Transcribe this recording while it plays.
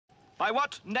By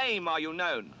what name are you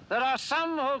known? There are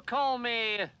some who call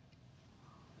me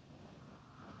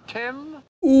Tim.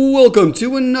 Welcome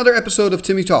to another episode of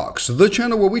Timmy Talks, the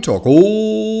channel where we talk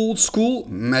old school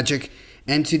magic.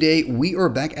 And today we are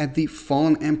back at the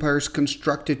Fallen Empires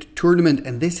Constructed Tournament,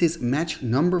 and this is match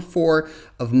number 4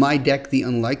 of my deck, the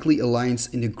Unlikely Alliance,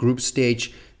 in the group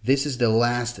stage. This is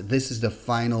the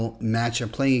final match. I'm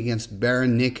playing against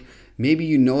Baron Nick. Maybe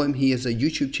you know him. He has a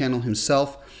YouTube channel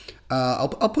himself. I'll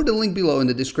put a link below in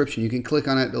the description. You can click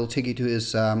on it. It'll take you to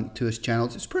his channel.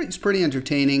 It's pretty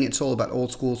entertaining. It's all about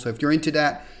old school. So if you're into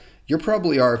that, you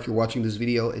probably are if you're watching this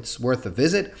video. It's worth a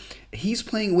visit. He's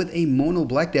playing with a mono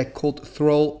black deck called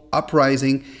Thrull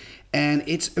Uprising, and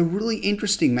it's a really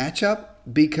interesting matchup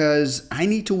because I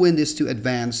need to win this to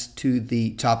advance to the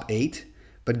top 8.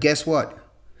 But guess what?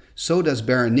 So does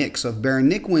Baron Nick. So if Baron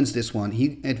Nick wins this one,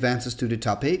 he advances to the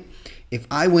top 8. If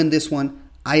I win this one,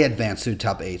 I advance to the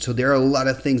top 8. So there are a lot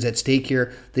of things at stake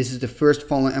here. This is the first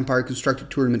Fallen Empire Constructed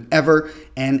Tournament ever.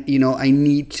 And, you know, I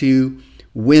need to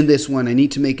win this one. I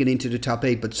need to make it into the top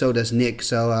 8, but so does Nick.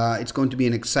 So it's going to be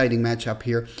an exciting matchup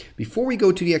here. Before we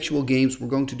go to the actual games, we're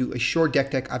going to do a short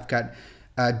deck. I've got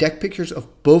deck pictures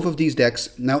of both of these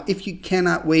decks. Now, if you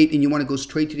cannot wait and you want to go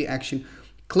straight to the action,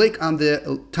 click on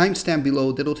the timestamp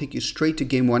below. That'll take you straight to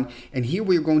game 1. And here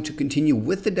we're going to continue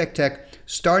with the deck tech,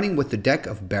 starting with the deck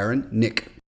of Baron Nick.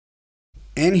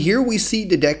 And here we see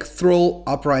the deck Thrull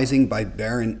Uprising by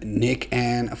Baron Nick.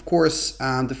 And of course,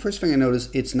 the first thing I notice,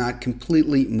 it's not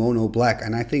completely mono black.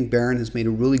 And I think Baron has made a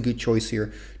really good choice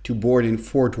here to board in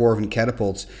 4 Dwarven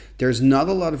Catapults. There's not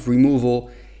a lot of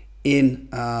removal in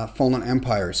Fallen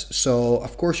Empires. So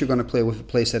of course you're going to play with a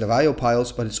playset of IO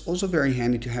piles, but it's also very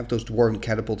handy to have those Dwarven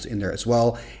Catapults in there as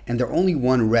well. And they're only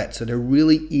 1 red, so they're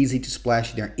really easy to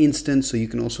splash. They're instant, so you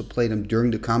can also play them during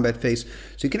the combat phase.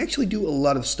 So you can actually do a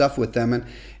lot of stuff with them. And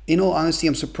in all honesty,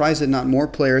 I'm surprised that not more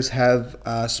players have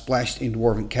splashed in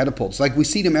Dwarven Catapults. Like, we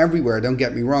see them everywhere, don't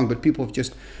get me wrong, but people have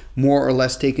just more or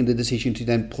less taken the decision to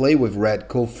then play with red,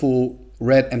 go full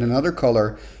red and another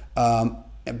color.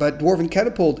 But Dwarven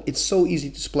Catapult, it's so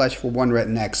easy to splash for 1 red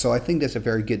next, so I think that's a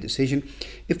very good decision.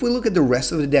 If we look at the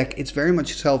rest of the deck, it's very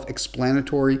much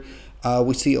self-explanatory.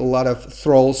 We see a lot of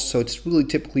Thrulls, so it's really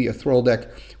typically a Thrull deck.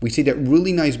 We see that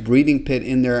really nice Breeding Pit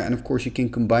in there, and of course you can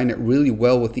combine it really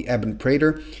well with the Ebon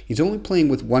Praetor. He's only playing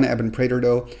with 1 Ebon Praetor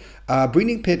though.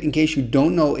 Breeding Pit, in case you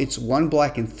don't know, it's 1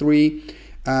 black and 3,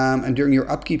 and during your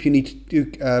upkeep you need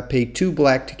to pay 2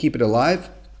 black to keep it alive.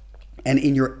 And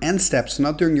in your end steps,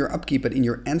 not during your upkeep, but in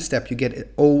your end step, you get an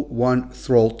 0-1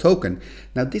 Thrull token.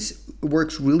 Now, this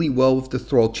works really well with the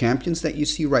Thrull champions that you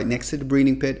see right next to the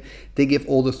Breeding Pit. They give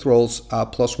all the Thrulls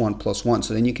 +1/+1,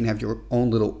 so then you can have your own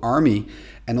little army.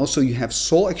 And also you have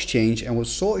Soul Exchange, and with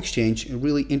Soul Exchange, a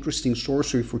really interesting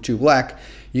sorcery for 2 black,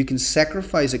 you can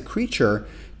sacrifice a creature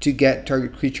to get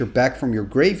target creature back from your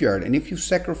graveyard. And if you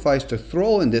sacrifice the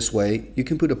Thrull in this way, you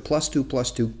can put a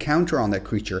 +2/+2 counter on that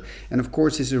creature. And of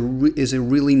course, this is a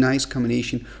really nice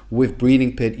combination with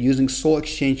Breeding Pit, using Soul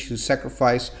Exchange to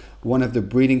sacrifice one of the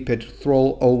Breeding Pit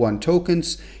Thrull 0-1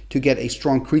 tokens to get a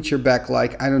strong creature back,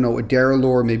 like, I don't know, a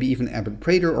Darrelor, maybe even Ebon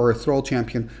Praetor or a Thrull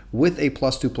champion with a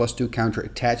 +2/+2 counter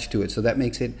attached to it. So that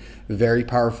makes it very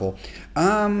powerful.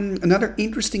 Another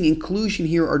interesting inclusion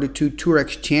here are the 2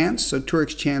 Turex Chants. So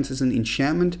Turex Chants is an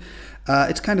enchantment.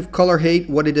 It's kind of color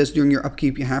hate. What it does during your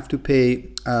upkeep, you have to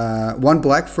pay 1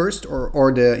 black first,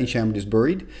 or the enchantment is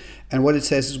buried. And what it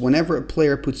says is, whenever a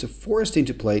player puts a forest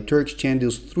into play, Turex Chant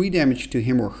deals 3 damage to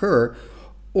him or her,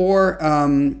 or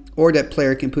that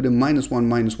player can put a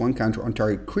 -1/-1 counter on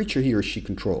target creature he or she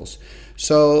controls.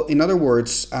 So in other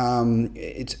words,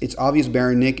 it's obvious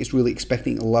Baron Nick is really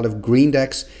expecting a lot of green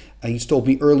decks. He's told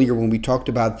me earlier when we talked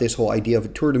about this whole idea of a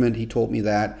tournament, he told me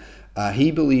that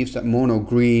he believes that mono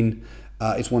green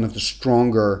is one of the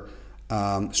stronger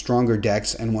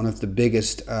decks and one of the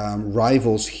biggest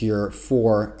rivals here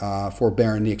for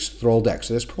Baron Nick's Thrull deck.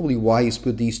 So that's probably why he's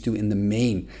put these 2 in the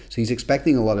main. So he's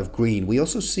expecting a lot of green. We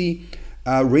also see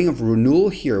Ring of Renewal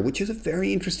here, which is a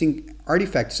very interesting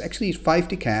artifact. It's actually 5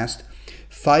 to cast,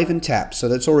 5 and tap. So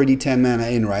that's already 10 mana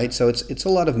in, right? So it's a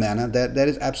lot of mana. That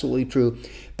is absolutely true.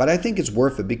 But I think it's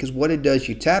worth it because what it does,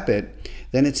 you tap it,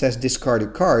 then it says discard a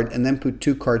card, and then put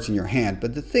 2 cards in your hand.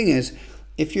 But the thing is,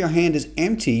 if your hand is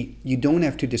empty, you don't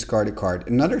have to discard a card.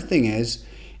 Another thing is,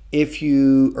 if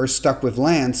you are stuck with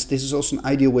lands, this is also an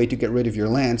ideal way to get rid of your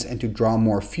lands and to draw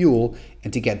more fuel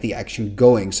and to get the action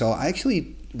going. So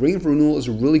actually, Ring of Renewal is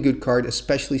a really good card,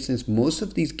 especially since most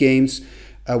of these games,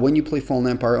 when you play Fallen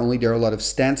Empire only, there are a lot of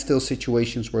standstill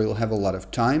situations where you'll have a lot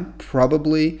of time,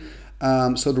 probably.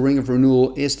 So the Ring of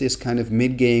Renewal is this kind of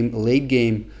mid-game,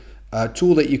 late-game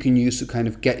tool that you can use to kind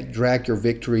of drag your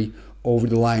victory over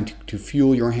the line, to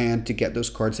fuel your hand, to get those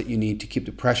cards that you need to keep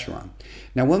the pressure on.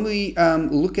 Now, when we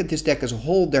look at this deck as a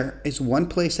whole, there is one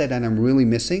playset that I'm really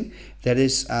missing. That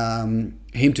is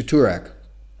Hymn to Turak.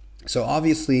 So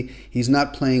obviously, he's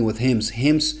not playing with Hymns.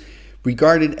 Hymns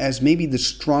regarded as maybe the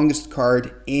strongest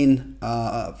card in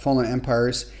Fallen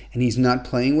Empires, and he's not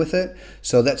playing with it.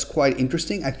 So that's quite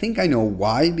interesting. I think I know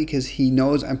why, because he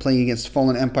knows I'm playing against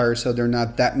Fallen Empire, so there are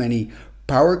not that many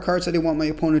power cards that I want my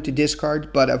opponent to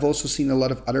discard. But I've also seen a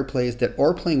lot of other players that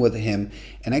are playing with him,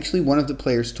 and actually one of the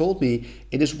players told me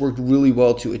it has worked really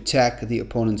well to attack the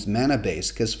opponent's mana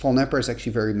base, because Fallen Empire is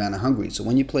actually very mana hungry. So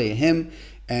when you play him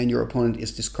and your opponent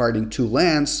is discarding 2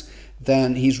 lands,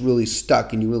 then he's really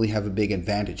stuck and you really have a big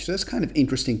advantage. So that's kind of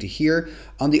interesting to hear.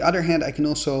 On the other hand, I can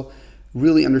also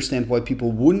really understand why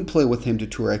people wouldn't play with Hymn to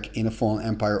Turak in a Fallen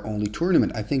Empire only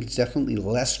tournament. I think it's definitely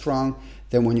less strong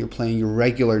than when you're playing your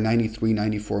regular 93,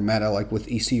 94 meta, like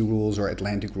with EC rules or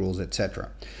Atlantic rules, etc.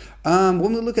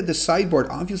 When we look at the sideboard,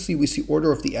 obviously we see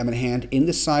Order of the Ebon Hand in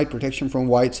the side, protection from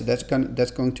white, so that's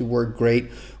going to work great.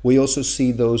 We also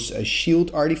see those shield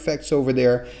artifacts over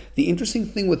there. The interesting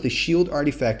thing with the shield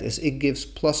artifact is it gives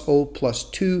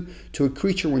 +0/+2 to a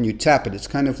creature when you tap it. It's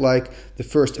kind of like the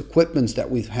first equipments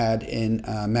that we've had in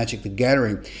Magic the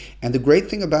Gathering. And the great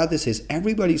thing about this is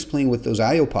everybody's playing with those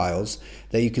IO piles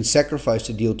that you can sacrifice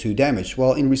to deal 2 damage.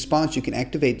 Well, in response, you can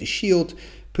activate the shield,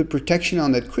 put protection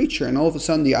on that creature, and all of a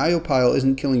sudden the IO pile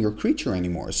isn't killing your creature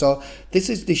anymore. So this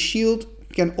is, the shield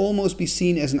can almost be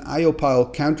seen as an IO pile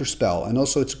counterspell, and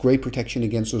also it's great protection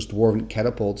against those Dwarven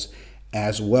catapults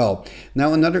as well.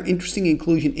 Now, another interesting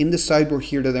inclusion in the sideboard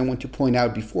here that I want to point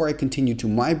out before I continue to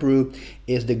my brew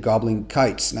is the Goblin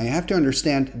Kites. Now, you have to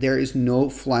understand there is no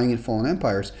flying in Fallen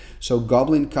Empires, so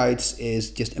Goblin Kites is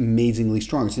just amazingly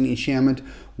strong. It's an enchantment,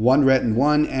 1 red and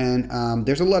 1, and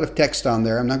there's a lot of text on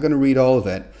there. I'm not going to read all of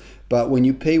it, but when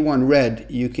you pay 1 red,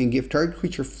 you can give target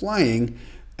creature flying,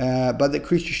 but the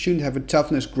creature shouldn't have a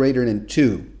toughness greater than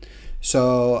 2.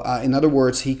 So, in other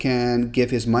words, he can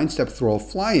give his Mindstep Thrull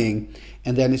flying,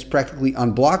 and then it's practically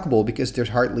unblockable because there's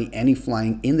hardly any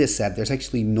flying in this set. There's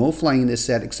actually no flying in this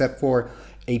set except for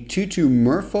a 2/2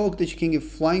 Merfolk that you can give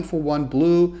flying for 1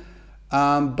 blue,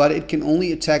 but it can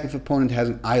only attack if opponent has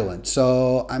an island.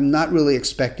 So I'm not really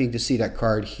expecting to see that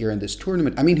card here in this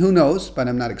tournament. I mean, who knows, but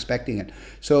I'm not expecting it.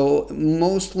 So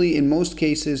mostly, in most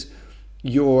cases,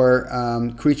 your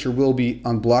creature will be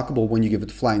unblockable when you give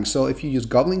it flying. So if you use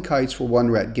Goblin Kites for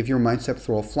 1 red, give your Mindstep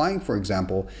Thrull flying, for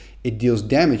example, it deals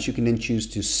damage. You can then choose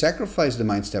to sacrifice the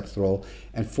Mindstep Thrull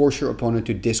and force your opponent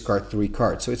to discard 3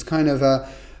 cards. So it's kind of a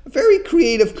very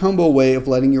creative combo way of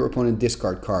letting your opponent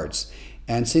discard cards.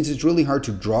 And since it's really hard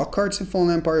to draw cards in Fallen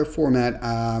Empire format,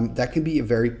 that can be a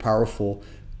very powerful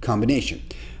combination.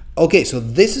 Okay, so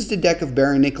this is the deck of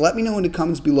Baron Nick. Let me know in the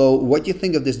comments below what you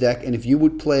think of this deck, and if you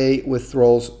would play with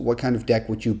Thrulls, what kind of deck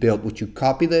would you build? Would you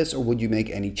copy this, or would you make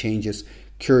any changes?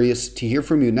 Curious to hear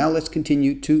from you. Now let's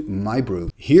continue to my brew.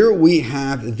 Here we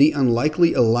have the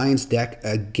Unlikely Alliance deck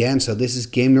again. So this is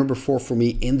game number 4 for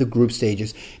me in the group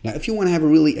stages. Now, if you want to have a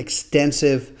really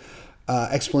extensive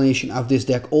explanation of this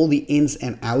deck, all the ins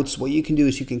and outs, what you can do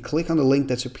is you can click on the link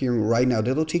that's appearing right now.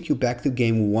 That'll take you back to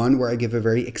game 1 where I give a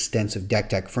very extensive deck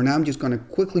tech. For now, I'm just going to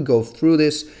quickly go through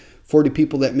this for the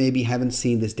people that maybe haven't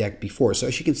seen this deck before. So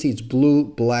as you can see, it's blue,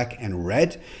 black, and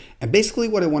red. And basically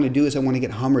what I want to do is I want to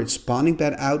get Homarid Spawning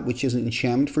Bat out, which is an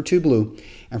enchantment for 2 blue.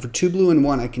 And for 2 blue and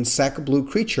 1, I can sack a blue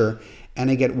creature, and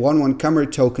I get 1/1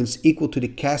 Homarid tokens equal to the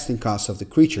casting cost of the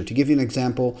creature. To give you an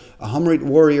example, a Homarid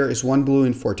Warrior is 1 blue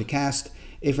and 4 to cast.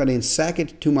 If I then sack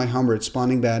it to my Homarid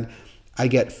Spawning Bat, I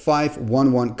get 5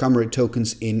 1/1 Homarid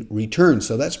tokens in return.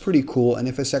 So that's pretty cool. And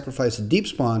if I sacrifice a Deep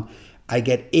Spawn, I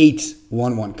get 8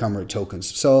 1/1 Homarid tokens.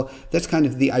 So that's kind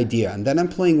of the idea. And then I'm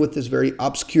playing with this very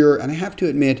obscure, and I have to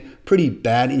admit, pretty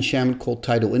bad enchantment called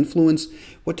Tidal Influence.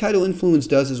 What Tidal Influence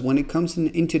does is when it comes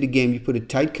into the game, you put a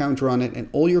tide counter on it, and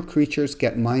all your creatures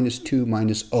get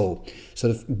 -2/-0. So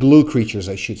the blue creatures,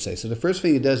 I should say. So the first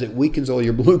thing it does, it weakens all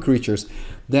your blue creatures.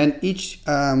 Then each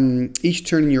turn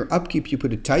in your upkeep, you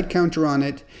put a tide counter on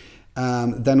it.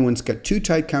 Then when it's got 2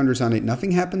 tide counters on it,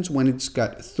 nothing happens. When it's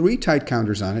got 3 tide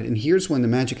counters on it, and here's when the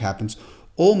magic happens,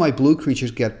 all my blue creatures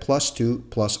get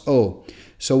 +2/+0.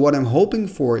 So what I'm hoping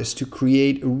for is to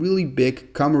create a really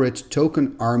big Homarid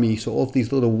token army, so all of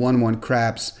these little 1/1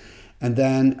 crabs, and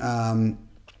then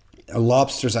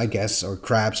lobsters, I guess, or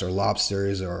crabs, or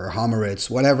lobsters, or Homarids,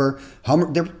 whatever.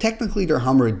 Technically, they're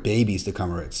Homarid babies, the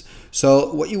Homarids.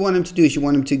 So what you want them to do is you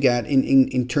want them to get,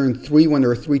 in turn 3, when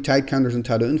there are 3 tide counters and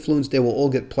Tidal Influence, they will all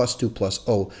get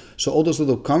 +2/+0. So all those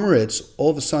little Homarids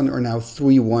all of a sudden are now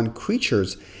 3/1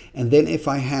 creatures. And then if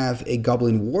I have a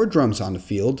Goblin War Drums on the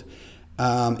field,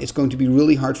 it's going to be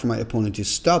really hard for my opponent to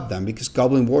stop them, because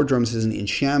Goblin War Drums is an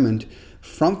enchantment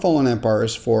from Fallen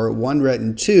Empires for 1 red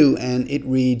and 2, and it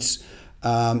reads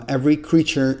every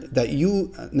creature that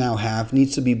you now have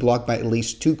needs to be blocked by at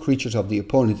least 2 creatures of the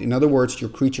opponent. In other words, your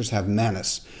creatures have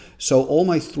menace. So all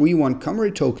my 3/1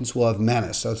 Homarid tokens will have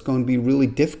menace. So it's going to be really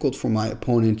difficult for my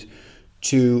opponent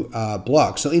to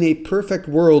block. So in a perfect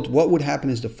world, what would happen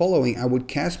is the following. I would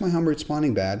cast my Homarid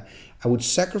Spawning Bed. I would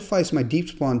sacrifice my Deep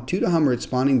Spawn to the Homarid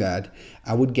Spawning Bed.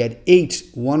 I would get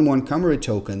 8 1/1 Homarid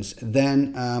tokens.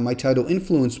 Then my Tidal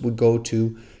Influence would go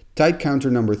to Tide Counter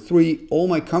number 3. All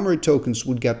my Homarid tokens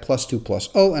would get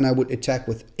 +2/+0, and I would attack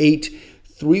with 8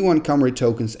 3/1 Homarid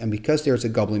tokens. And because there's a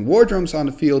Goblin War Drums on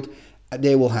the field,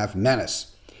 they will have menace.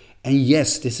 And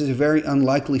yes, this is a very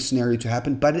unlikely scenario to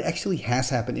happen, but it actually has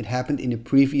happened. It happened in a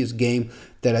previous game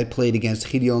that I played against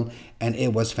Gideon, and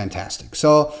it was fantastic.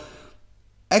 So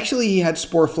actually he had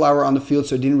Spore Flower on the field,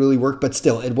 so it didn't really work, but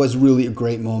still, it was really a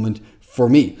great moment for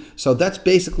me. So that's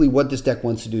basically what this deck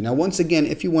wants to do. Now, once again,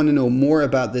 if you want to know more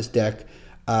about this deck,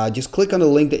 just click on the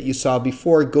link that you saw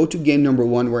before. Go to game number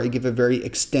 1, where I give a very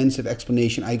extensive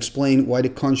explanation. I explain why the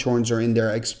Conchorns are in there.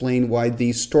 I explain why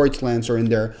the Storage Lands are in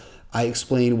there. I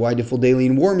explain why the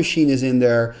Voldalian War Machine is in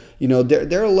there. You know,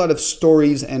 there are a lot of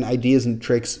stories and ideas and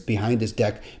tricks behind this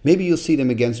deck. Maybe you'll see them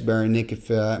against Baron Nick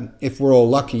if we're all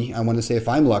lucky. I want to say if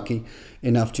I'm lucky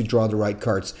enough to draw the right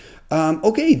cards.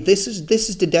 Okay, this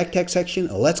is the deck tech section.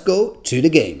 Let's go to the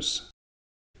games.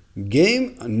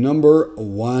 Game number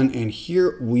 1, and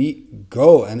here we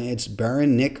go. And it's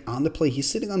Baron Nick on the play. He's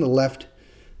sitting on the left.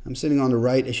 I'm sitting on the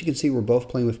right. As you can see, we're both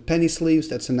playing with penny sleeves.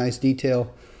 That's a nice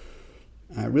detail.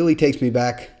 It really takes me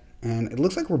back. And it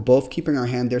looks like we're both keeping our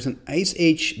hand. There's an Ice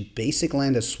Age basic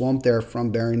land, a swamp there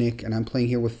from Baron Nick. And I'm playing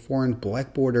here with foreign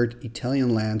black bordered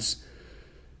Italian lands.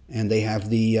 And they have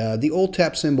the old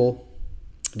tap symbol,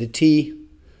 the T.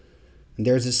 And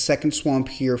there's a second swamp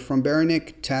here from Baron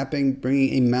Nick, tapping,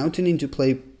 bringing a mountain into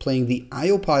play, playing the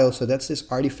IO pile. So that's this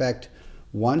artifact.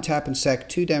 1 tap and sack,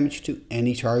 2 damage to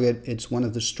any target. It's one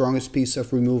of the strongest pieces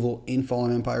of removal in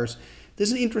Fallen Empires. This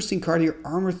is an interesting card here,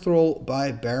 Armor Thrull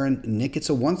by Baron Nick. It's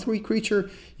a 1/3 creature.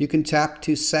 You can tap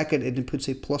to sack it, and it puts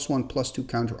a +1/+2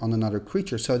 counter on another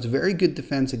creature. So it's very good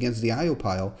defense against the IO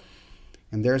pile.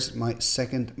 And there's my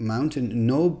second mountain.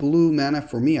 No blue mana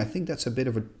for me. I think that's a bit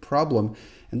of a problem.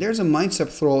 And there's a Mindstep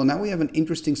Thrull. And now we have an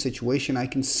interesting situation. I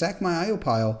can sack my IO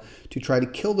pile to try to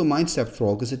kill the Mindstep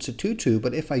Thrull because it's a 2/2.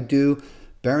 But if I do,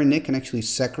 Baron Nick can actually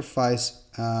sacrifice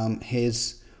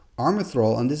his Armor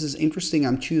Thrull. And this is interesting.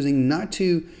 I'm choosing not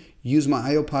to use my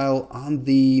IO pile on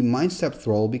the Mindstep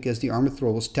Thrull because the Armor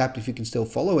Thrull was tapped if you can still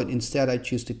follow it. Instead, I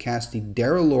choose to cast the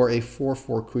Darrellor, a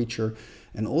 4/4 creature,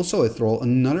 and also a Thrull.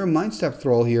 Another Mindstep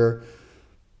Thrull here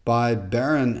by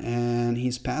Baron, and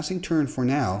he's passing turn for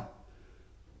now.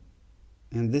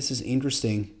 And this is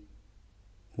interesting.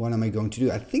 What am I going to do?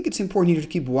 I think it's important here to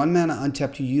keep 1 mana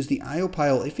untapped to use the IO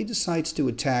pile if he decides to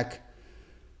attack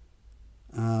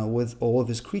with all of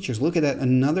his creatures. Look at that,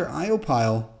 another IO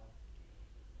pile.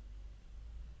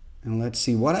 And let's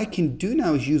see, what I can do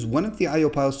now is use one of the IO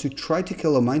piles to try to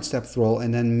kill a Mindstep Thrull,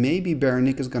 and then maybe Baron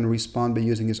Nick is going to respond by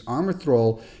using his Armor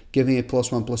Thrull, giving a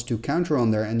 +1/+2 counter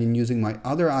on there, and then using my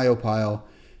other IO pile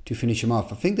to finish him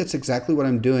off. I think that's exactly what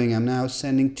I'm doing. I'm now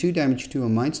sending 2 damage to a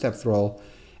Mindstep Thrull,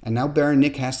 and now Baron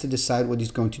Nick has to decide what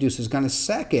he's going to do. So he's going to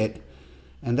sack it,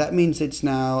 and that means it's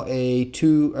now a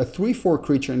 3/4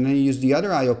 creature, and then you use the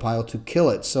other IO pile to kill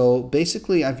it. So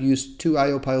basically, I've used 2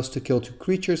 IO piles to kill 2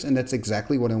 creatures, and that's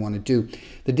exactly what I want to do.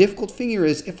 The difficult thing here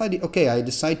is if I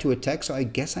decide to attack, so I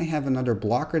guess I have another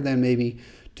blocker then maybe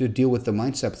to deal with the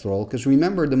Mindstep Thrull. Because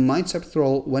remember, the Mindstep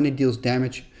Thrull, when it deals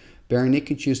damage, Baron Nick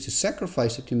can choose to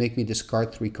sacrifice it to make me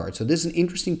discard 3 cards. So this is an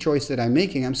interesting choice that I'm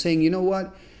making. I'm saying, you know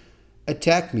what?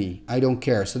 Attack me. I don't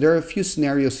care. So there are a few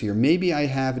scenarios here. Maybe I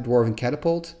have a Dwarven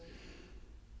Catapult.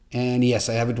 And yes,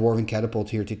 I have a Dwarven Catapult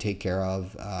here to take care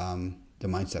of the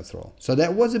Mindstep Thrull. So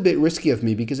that was a bit risky of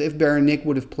me, because if Baron Nick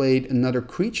would have played another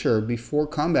creature before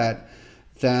combat,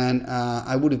 then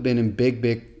I would have been in big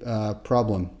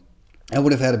problem. I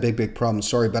would have had a big problem,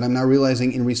 sorry, but I'm now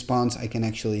realizing in response I can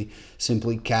actually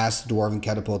simply cast Dwarven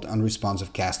Catapult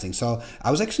unresponsive casting. So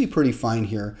I was actually pretty fine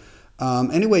here.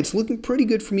 Anyway, it's looking pretty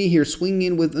good for me here, swinging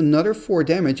in with another 4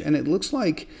 damage, and it looks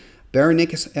like Baron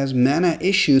Nick has mana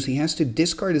issues. He has to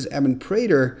discard his Ebon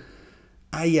Praetor.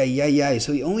 So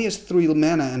he only has 3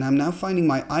 mana, and I'm now finding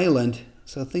my island.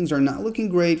 So things are not looking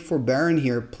great for Baron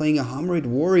here, playing a Homarid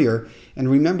Warrior. And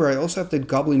remember, I also have the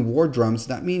Goblin War Drums.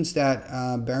 That means that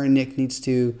Baron Nick needs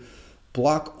to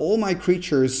block all my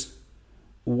creatures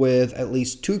with at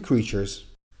least 2 creatures.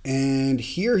 And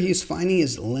here he's finding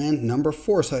his land number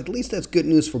 4. So at least that's good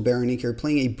news for Baron Nick here.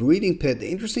 Playing a Breeding Pit. The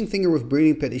interesting thing here with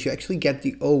Breeding Pit is you actually get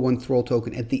the 0-1 Thrull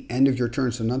token at the end of your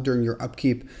turn. So not during your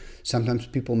upkeep. Sometimes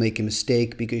people make a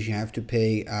mistake because you have to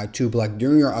pay 2 black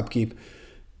during your upkeep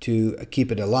to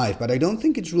keep it alive. But I don't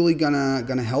think it's really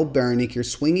gonna help Baron Nick here.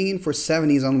 Swinging in for 7.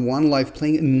 He's on 1 life.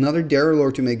 Playing another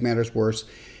Darrelord to make matters worse.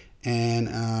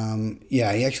 And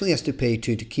yeah, he actually has to pay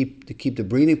 2 to keep the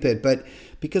Breeding Pit. But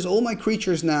because all my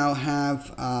creatures now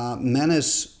have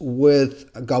menace with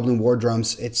Goblin War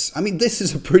Drums, I mean, this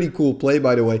is a pretty cool play,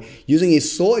 by the way. Using a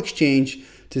soul exchange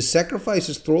to sacrifice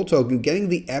his Thrull token, getting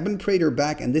the Ebon Praetor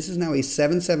back, and this is now a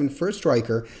 7/7 first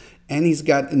striker, and he's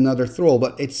got another Thrull.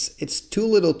 But it's too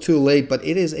little too late, but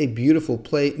it is a beautiful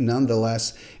play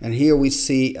nonetheless. And here we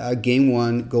see game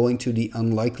 1 going to the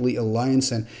Unlikely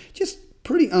Alliance, and just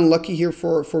pretty unlucky here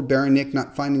for Baron Nick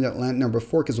not finding that land number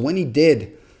 4, because when he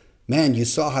did, man, you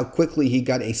saw how quickly he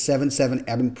got a 7/7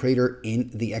 Ebon Praetor in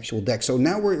the actual deck. So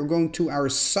now we're going to our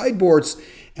sideboards,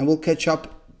 and we'll catch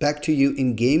up back to you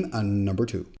in game number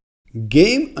 2.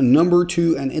 Game number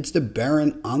 2, and it's the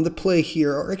Baron on the play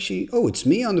here. Or actually, oh, it's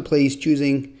me on the play. He's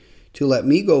choosing to let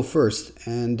me go first.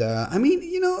 And I mean,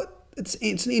 you know,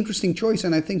 it's an interesting choice,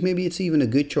 and I think maybe it's even a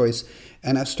good choice.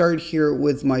 And I've started here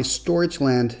with my storage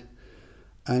land.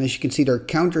 And as you can see, there are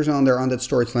counters on there on that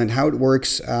storage land. How it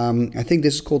works, I think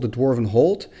this is called the Dwarven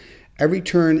Hold. Every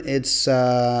turn it's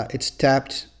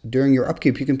tapped during your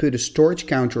upkeep. You can put a storage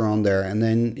counter on there, and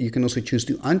then you can also choose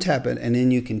to untap it, and then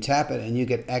you can tap it, and you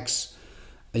get X.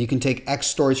 You can take X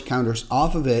storage counters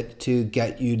off of it to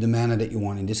get you the mana that you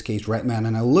want. In this case, red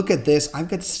mana. Now look at this. I've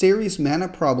got serious mana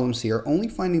problems here. Only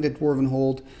finding the Dwarven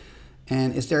Hold.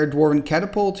 And is there a Dwarven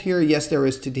Catapult here? Yes, there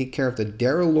is, to take care of the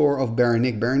Darrelord of Baron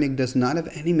Nick. Baron Nick does not have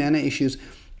any mana issues.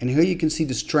 And here you can see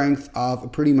the strength of a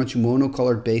pretty much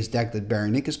monocolored base deck that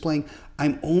Baron Nick is playing.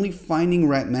 I'm only finding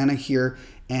red mana here.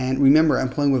 And remember, I'm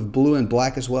playing with blue and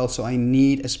black as well. So I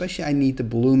need the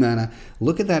blue mana.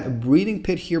 Look at that, a Breeding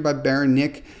Pit here by Baron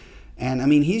Nick. And I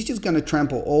mean, he's just going to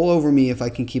trample all over me if I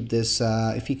can keep this,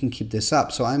 if he can keep this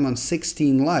up. So I'm on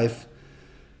 16 life.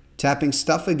 Tapping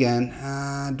stuff again.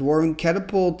 Dwarven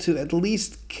Catapult to at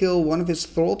least kill one of his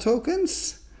Thrull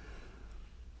tokens.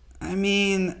 I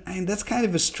mean, that's kind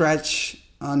of a stretch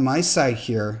on my side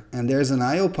here. And there's an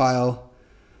IO pile.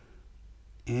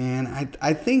 And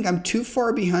I think I'm too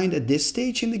far behind at this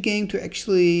stage in the game to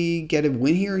actually get a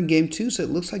win here in game 2. So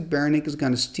it looks like Baron Nick is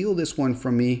going to steal this one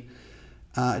from me.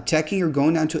 Attacking or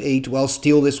going down to 8. Well,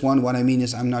 steal this one. What I mean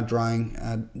is I'm not drawing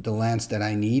the lands that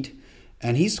I need.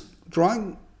 And he's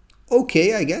drawing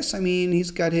okay, I guess. I mean,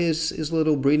 he's got his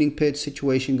little Breeding Pit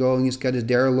situation going. He's got his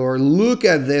Darrelord. Look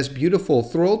at this beautiful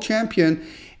Thrull Champion.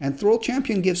 And Thrull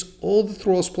Champion gives all the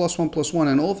Thrulls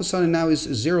 +1/+1. And all of a sudden now his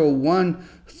 0-1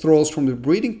 Thrulls from the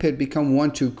Breeding Pit become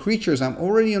 1/2 creatures. I'm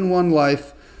already on 1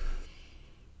 life.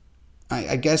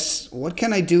 I guess, what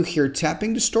can I do here?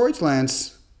 Tapping the storage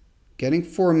lands. Getting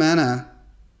 4 mana.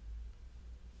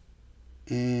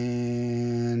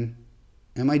 And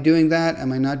am I doing that?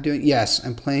 Am I not doing? Yes,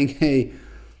 I'm playing a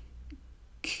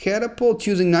Catapult,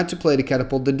 choosing not to play the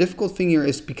Catapult. The difficult thing here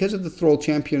is because of the Thrull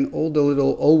Champion, all the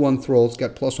little 0-1 Thrulls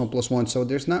got +1/+1. So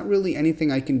there's not really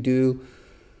anything I can do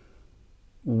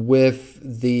with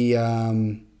the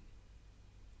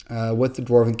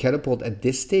Dwarven Catapult at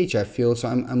this stage, I feel. So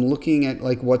I'm looking at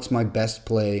like what's my best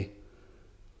play.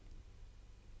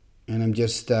 And I'm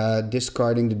just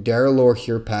discarding the Darrelord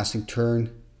here, passing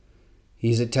turn.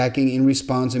 He's attacking in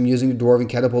response. I'm using the Dwarven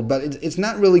Catapult, but it's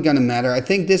not really going to matter. I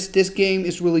think this game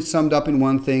is really summed up in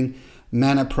one thing: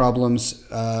 mana problems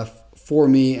for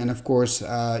me. And of course,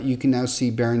 you can now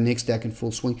see Baron Nick's deck in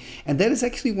full swing. And that is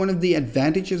actually one of the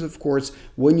advantages, of course,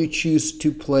 when you choose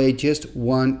to play just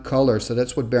one color. So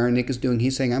that's what Baron Nick is doing.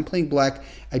 He's saying, I'm playing black.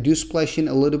 I do splash in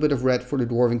a little bit of red for the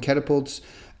Dwarven Catapults,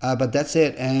 but that's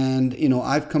it. And, you know,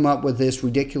 I've come up with this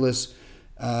ridiculous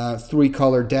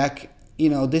 3-color deck. You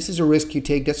know, this is a risk you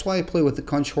take. That's why I play with the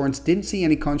Conch Horns. Didn't see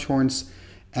any Conch Horns,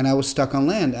 and I was stuck on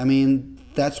land. I mean,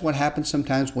 that's what happens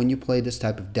sometimes when you play this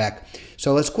type of deck.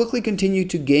 So let's quickly continue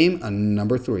to game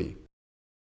number 3.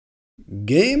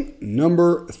 Game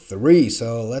number 3.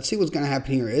 So let's see what's going to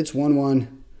happen here. It's 1-1.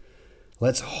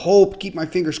 Let's hope, keep my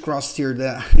fingers crossed here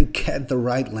that I get the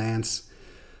right lands.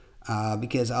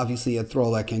 Because obviously a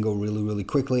Thrull that can go really, really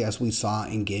quickly, as we saw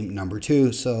in game number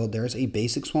 2. So there's a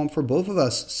basic swamp for both of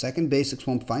us. Second basic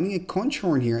swamp, finding a Conch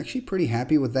Horn here. Actually pretty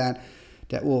happy with that.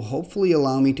 That will hopefully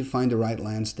allow me to find the right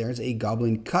lands. There's a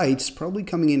Goblin Kites, probably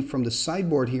coming in from the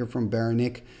sideboard here from Baron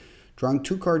Nick. Drawing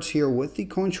 2 cards here with the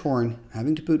Conch Horn,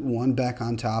 having to put 1 back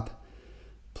on top.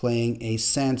 Playing a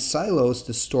Sand Silos,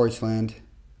 the storage land.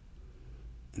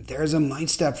 There's a Mind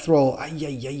Step Thrull. Ay,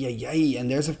 ay, ay, ay, ay.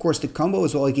 And there's, of course, the combo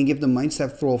as well. He can give the Mind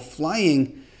Step Thrull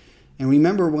flying. And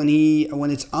remember, when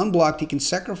it's unblocked, he can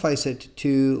sacrifice it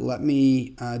to let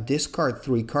me discard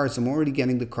 3 cards. I'm already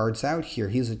getting the cards out here.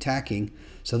 He's attacking.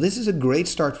 So this is a great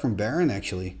start from Baron,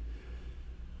 actually.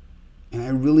 And I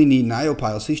really need an IO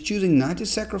pile. So he's choosing not to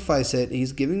sacrifice it.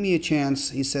 He's giving me a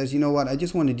chance. He says, you know what, I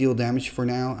just want to deal damage for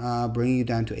now, bringing you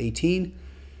down to 18.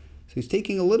 So he's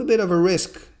taking a little bit of a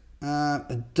risk.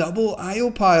 A double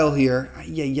IO pile here.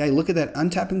 Yeah, look at that.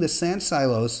 Untapping the sand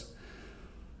silos.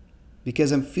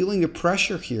 Because I'm feeling the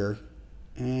pressure here.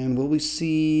 And will we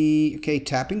see... Okay,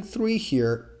 tapping 3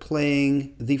 here.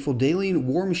 Playing the Feudalian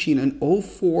War Machine, an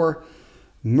 0-4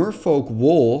 Merfolk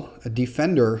Wool. A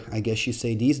defender, I guess you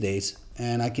say these days.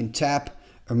 And I can tap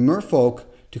a Merfolk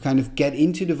to kind of get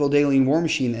into the Feudalian War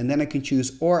Machine. And then I can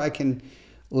choose, or I can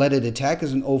let it attack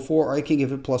as an 0-4, or I can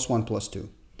give it +1/+2.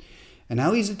 And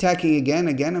now he's attacking again.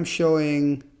 Again, I'm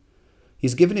showing...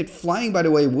 He's given it flying, by the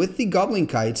way, with the Goblin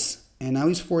Kites. And now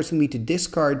he's forcing me to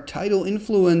discard Tidal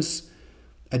Influence,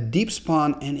 a Deep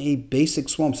Spawn, and a basic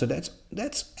Swamp. So that's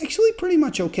actually pretty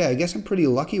much okay. I guess I'm pretty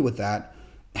lucky with that.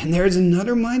 And there's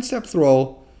another Mind Step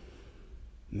Thrull.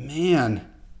 Man,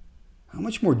 how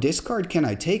much more discard can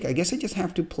I take? I guess I just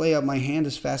have to play out my hand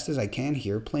as fast as I can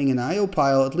here. Playing an IO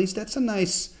pile, at least that's a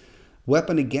nice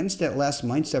weapon against that last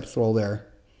Mind Step Thrull there.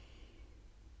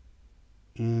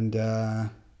 And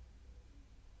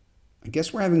I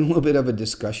guess we're having a little bit of a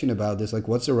discussion about this, like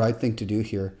what's the right thing to do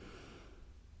here.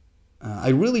 I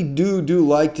really do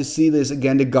like to see this,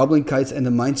 again, the Goblin Kites and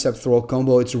the Mind Step Thrull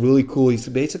combo. It's really cool. He's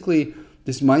basically,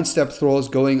 this Mind Step Thrull is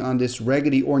going on this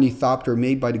Raggedy Ornithopter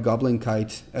made by the Goblin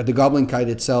Kite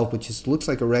itself, which looks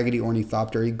like a Raggedy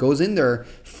Ornithopter. He goes in there,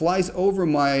 flies over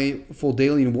my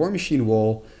Feudalian War Machine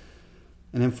wall,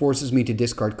 and then forces me to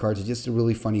discard cards. It's just a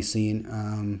really funny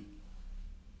scene.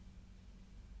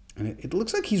 And it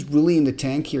looks like he's really in the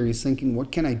tank here. He's thinking, what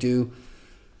can I do?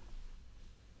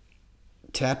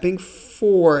 Tapping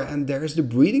 4, and there's the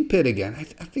Breeding Pit again.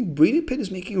 I think Breeding Pit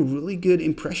is making a really good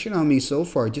impression on me so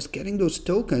far. Just getting those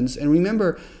tokens. And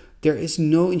remember, there is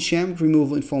no enchantment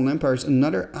removal in Fallen Empires.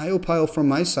 Another IO pile from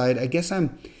my side. I guess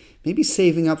I'm maybe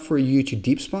saving up for a huge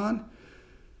Deep Spawn.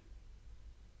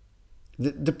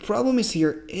 The problem is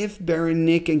here, if Baron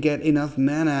Nick can get enough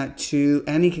mana to,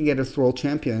 and he can get a Thrull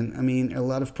champion, I mean, a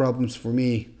lot of problems for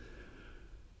me.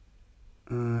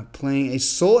 Playing a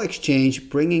Soul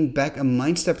Exchange, bringing back a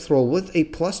Mind Step Thrull with a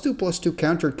 +2/+2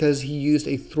 counter because he used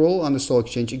a Thrull on the Soul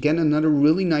Exchange. Again, another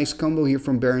really nice combo here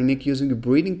from Baron Nick using the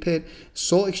Breeding Pit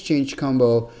Soul Exchange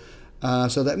combo.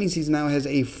 So that means he now has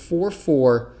a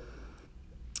 4/4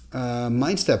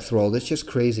 Mind Step Thrull. That's just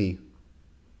crazy.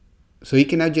 So he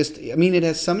can now just, I mean, it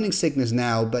has Summoning Sickness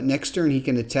now, but next turn he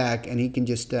can attack and he can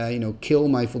just, kill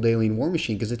my Feudalian War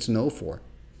Machine because it's an 0-4.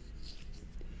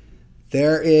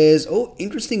 There is, oh,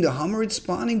 interesting, the Homarid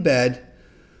Spawning Bed.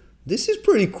 This is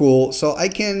pretty cool. So I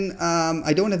can,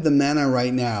 I don't have the mana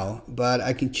right now, but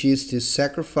I can choose to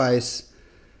sacrifice,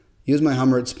 use my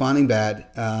Homarid Spawning Bed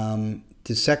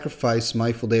to sacrifice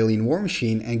my Feudalian War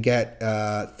Machine and get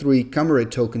 3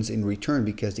 Homarid tokens in return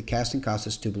because the casting cost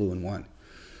is 2 blue and 1.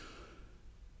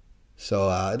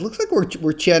 So it looks like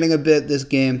we're chatting a bit this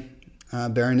game.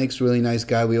 Baron Nick's a really nice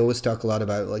guy. We always talk a lot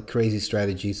about like crazy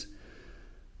strategies.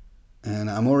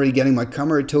 And I'm already getting my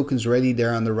Homarid tokens ready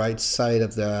there on the right side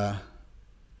of the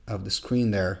screen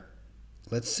there.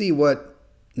 Let's see what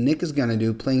Nick is gonna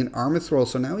do, playing an Armor Thrull.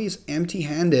 So now he's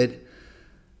empty-handed.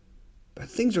 But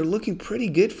things are looking pretty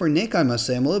good for Nick, I must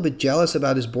say. I'm a little bit jealous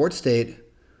about his board state.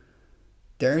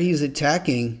 There he's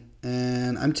attacking.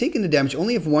 And I'm taking the damage.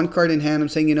 Only have 1 card in hand. I'm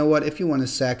saying, you know what? If you want to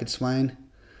sack, it's fine.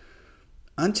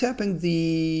 Untapping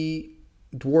the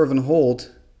Dwarven Hold.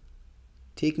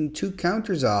 Taking 2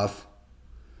 counters off.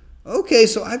 Okay,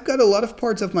 so I've got a lot of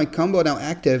parts of my combo now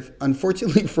active.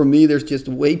 Unfortunately for me, there's just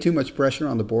way too much pressure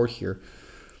on the board here.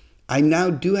 I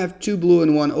now do have 2 blue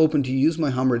and 1 open to use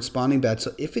my Homarid Spawning Bed.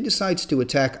 So if it decides to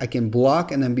attack, I can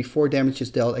block. And then before damage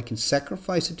is dealt, I can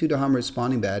sacrifice it to the Homarid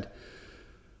Spawning Bed.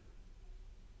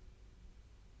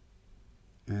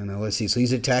 And let's see, so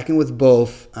he's attacking with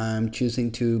both. I'm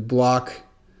choosing to block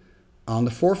on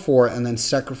the 4/4 and then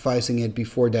sacrificing it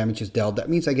before damage is dealt. That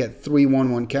means I get 3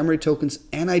 1/1 Homarid tokens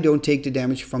and I don't take the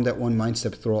damage from that 1 Mind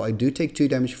Step Thrull. I do take 2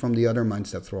 damage from the other Mind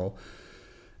Step Thrull.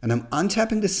 And I'm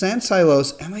untapping the Sand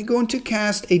Silos. Am I going to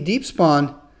cast a Deep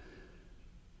Spawn?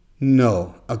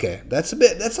 No. Okay, that's a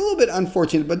little bit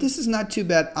unfortunate, but this is not too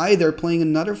bad either. Playing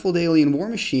another Feudalian War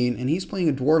Machine and he's playing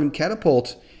a Dwarven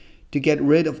Catapult to get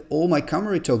rid of all my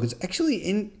Homarid tokens.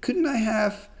 Actually, couldn't I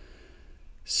have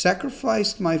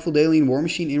sacrificed my Feudalian War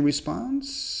Machine in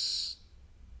response?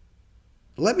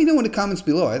 Let me know in the comments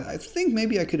below. I think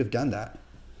maybe I could have done that.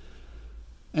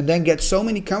 And then get so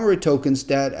many Homarid tokens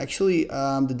that actually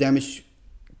the damage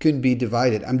could be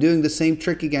divided. I'm doing the same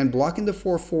trick again, blocking the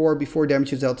 4/4 before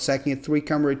damage is dealt, sacking it, 3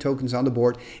 Homarid tokens on the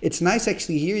board. It's nice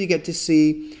actually here you get to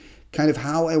see kind of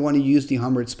how I want to use the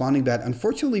Homarid spawning bat.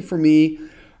 Unfortunately for me,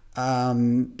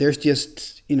 there's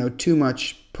just, you know, too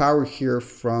much power here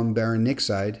from Baron Nick's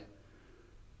side.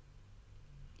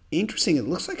 Interesting, it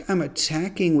looks like I'm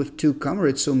attacking with 2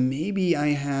 Homarids, so maybe I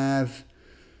have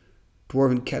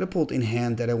Dwarven Catapult in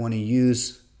hand that I want to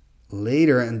use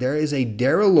later. And there is a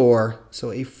Darylor,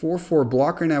 so a 4/4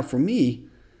 blocker now for me.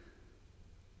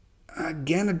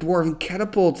 Again, a Dwarven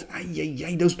Catapult.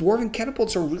 Those Dwarven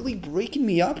Catapults are really breaking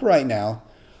me up right now.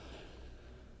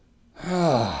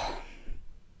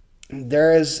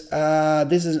 There is,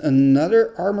 this is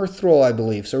another Armor Thrull, I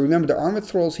believe. So remember, the Armor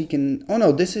Thrulls, he can... Oh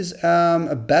no, this is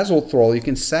a Basil Thrull. You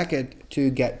can sack it to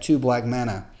get 2 black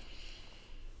mana.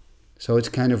 So it's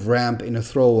kind of ramp in a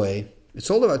throwaway. It's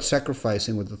all about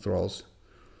sacrificing with the Thrulls.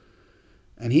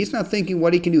 And he's not thinking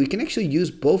what he can do. He can actually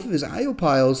use both of his IO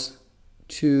piles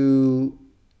to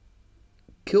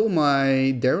kill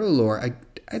my Darylor.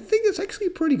 I think it's actually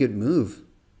a pretty good move.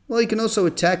 Well, he can also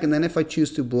attack, and then if I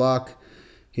choose to block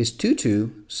his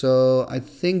 2/2, so I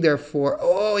think therefore...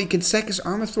 Oh, he can sack his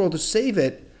Armor Thrull to save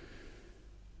it.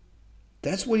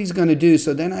 That's what he's going to do.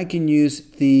 So then I can use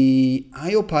the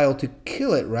IO pile to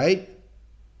kill it, right?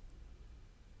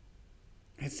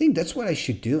 I think that's what I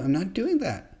should do. I'm not doing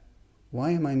that. Why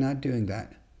am I not doing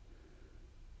that?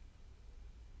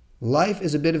 Life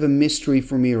is a bit of a mystery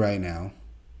for me right now.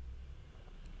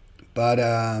 But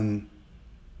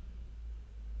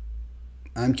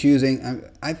I'm choosing...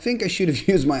 I think I should have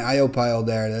used my IO pile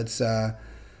there. That's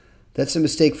a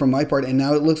mistake from my part. And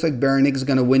now it looks like Baron Nick is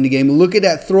going to win the game. Look at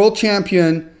that. Thrull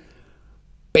champion.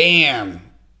 Bam.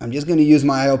 I'm just going to use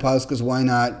my IO piles because why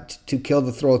not, to kill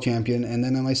the Thrull champion. And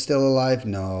then am I still alive?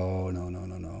 No.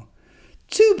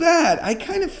 Too bad. I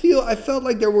felt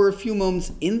like there were a few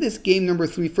moments in this game number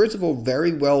 3. First of all,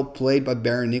 very well played by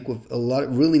Baron Nick with a lot.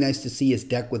 Really nice to see his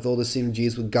deck with all the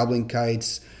synergies with Goblin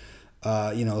Kites,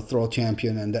 you know, Thrull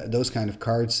champion and those kind of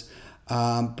cards.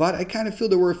 But I kind of feel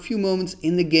there were a few moments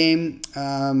in the game,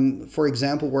 for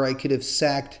example, where I could have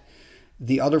sacked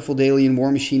the other Feldalian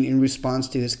War Machine in response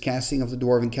to his casting of the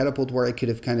Dwarven Catapult, where I could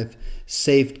have kind of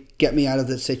saved, get me out of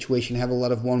that situation, have a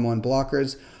lot of 1/1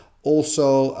 blockers.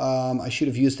 Also, I should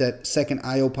have used that second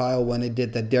IO pile when I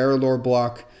did that Darylor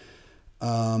block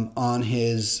on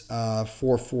his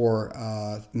 4/4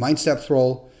 Mindstep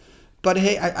Thrull. But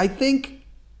hey, I think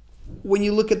when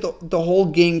you look at the whole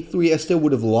game 3, I still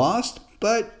would have lost,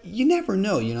 but you never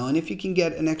know, you know. And if you can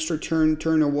get an extra turn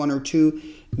or 1 or 2,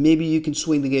 maybe you can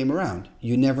swing the game around.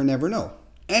 You never know.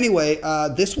 Anyway,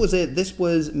 this was it. This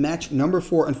was match number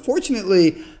 4.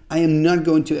 Unfortunately, I am not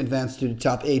going to advance to the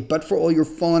top 8, but for all your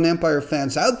Fallen Empire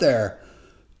fans out there,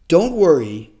 don't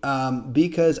worry,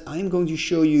 because I'm going to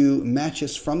show you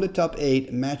matches from the top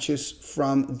 8, matches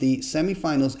from the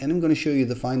semifinals, and I'm going to show you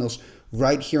the finals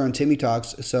right here on Timmy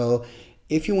Talks. So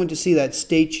if you want to see that,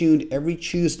 stay tuned. Every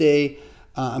Tuesday,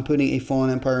 I'm putting a Fallen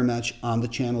Empire match on the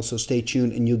channel, so stay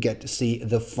tuned and you'll get to see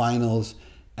the finals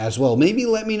as well. Maybe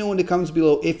let me know in the comments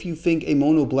below if you think a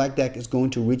mono black deck is going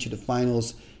to reach the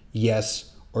finals,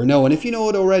 yes or no. And if you know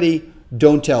it already,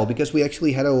 don't tell, because we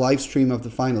actually had a live stream of the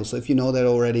finals. So if you know that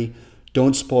already,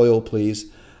 don't spoil, please.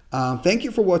 Thank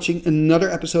you for watching another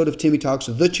episode of Timmy Talks,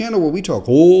 the channel where we talk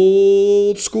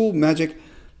old school Magic.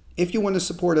 If you want to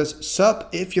support us, sub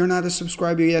if you're not a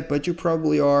subscriber yet, but you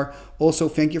probably are. Also,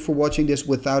 thank you for watching this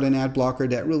without an ad blocker.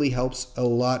 That really helps a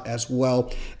lot as well.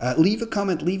 Leave a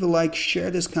comment, leave a like, share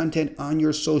this content on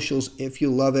your socials if you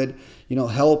love it. You know,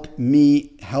 help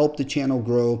me, help the channel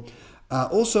grow.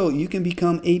 Also, you can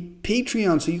become a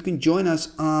Patreon, so you can join us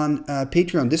on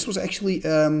Patreon. This was actually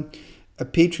a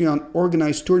Patreon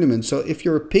organized tournament. So if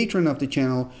you're a patron of the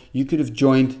channel, you could have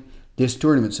joined this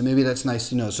tournament. So maybe that's nice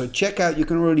to know. So check out, you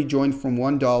can already join from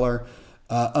 $1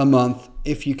 a month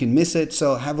if you can miss it.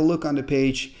 So have a look on the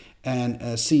page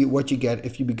and see what you get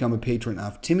if you become a patron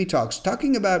of Timmy Talks.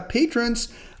 Talking about patrons,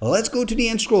 let's go to the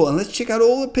end scroll and let's check out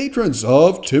all the patrons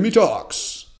of Timmy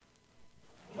Talks.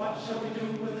 What shall we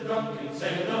do with the drunken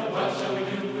sailor? What shall we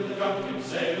do with the drunken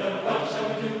sailor? What shall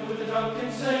we do with the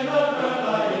drunken sailor?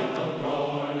 Early in the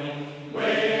morning,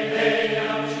 way hey and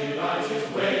up she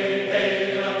rises, way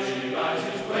hey and up she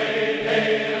rises, way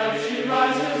hey and up she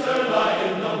rises. Early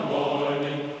in the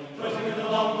morning, putting in the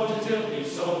longboat until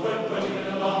he's sober, putting in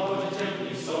the longboat until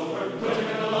he's sober, putting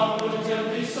in the longboat until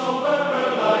he's sober.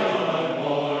 Early in the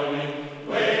morning,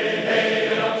 way hey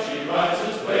and up she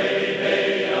rises, way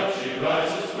hey and up she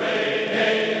rises. Way,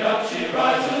 hey,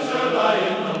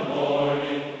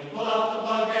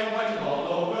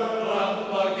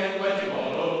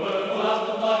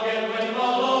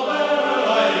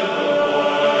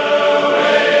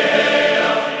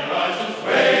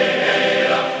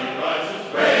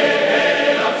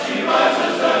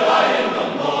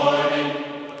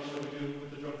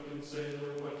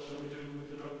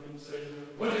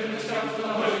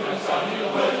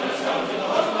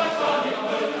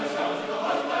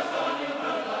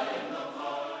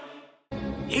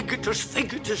 let us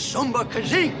fake it to Sumba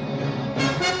Kazee.